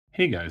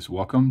Hey guys,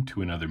 welcome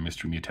to another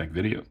Mr. Mutech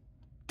video.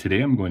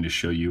 Today I'm going to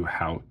show you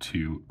how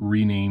to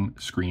rename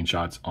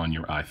screenshots on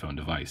your iPhone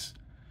device.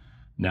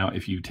 Now,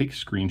 if you take a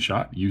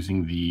screenshot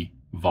using the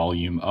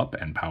volume up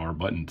and power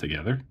button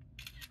together,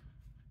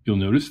 you'll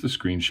notice the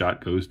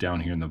screenshot goes down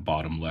here in the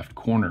bottom left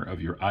corner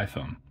of your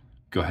iPhone.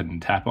 Go ahead and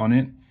tap on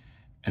it,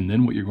 and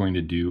then what you're going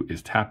to do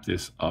is tap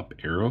this up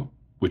arrow,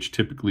 which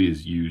typically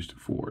is used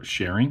for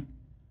sharing.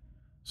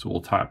 So we'll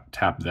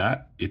tap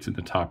that. It's in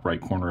the top right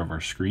corner of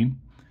our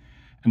screen.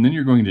 And then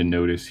you're going to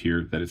notice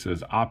here that it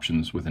says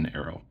options with an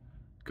arrow.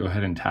 Go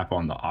ahead and tap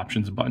on the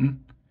options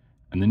button,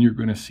 and then you're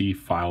going to see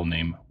file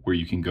name where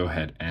you can go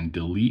ahead and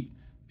delete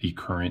the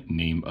current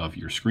name of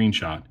your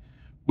screenshot,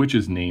 which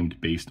is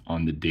named based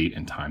on the date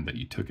and time that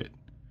you took it.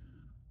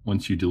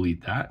 Once you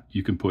delete that,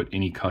 you can put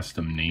any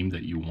custom name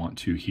that you want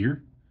to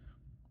here,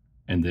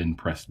 and then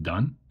press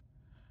done.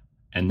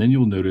 And then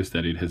you'll notice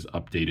that it has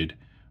updated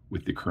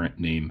with the current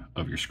name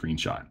of your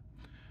screenshot.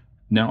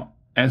 Now,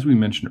 as we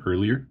mentioned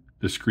earlier,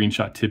 the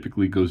screenshot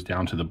typically goes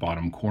down to the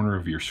bottom corner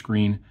of your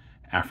screen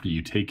after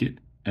you take it,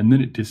 and then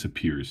it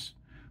disappears.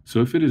 So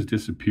if it has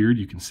disappeared,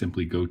 you can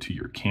simply go to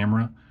your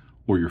camera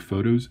or your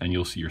photos and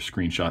you'll see your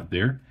screenshot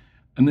there,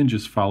 and then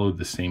just follow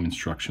the same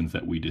instructions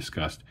that we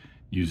discussed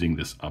using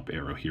this up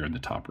arrow here in the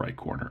top right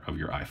corner of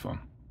your iPhone.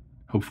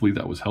 Hopefully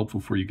that was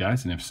helpful for you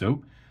guys, and if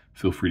so,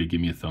 feel free to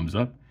give me a thumbs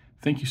up.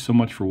 Thank you so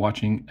much for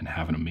watching and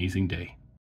have an amazing day.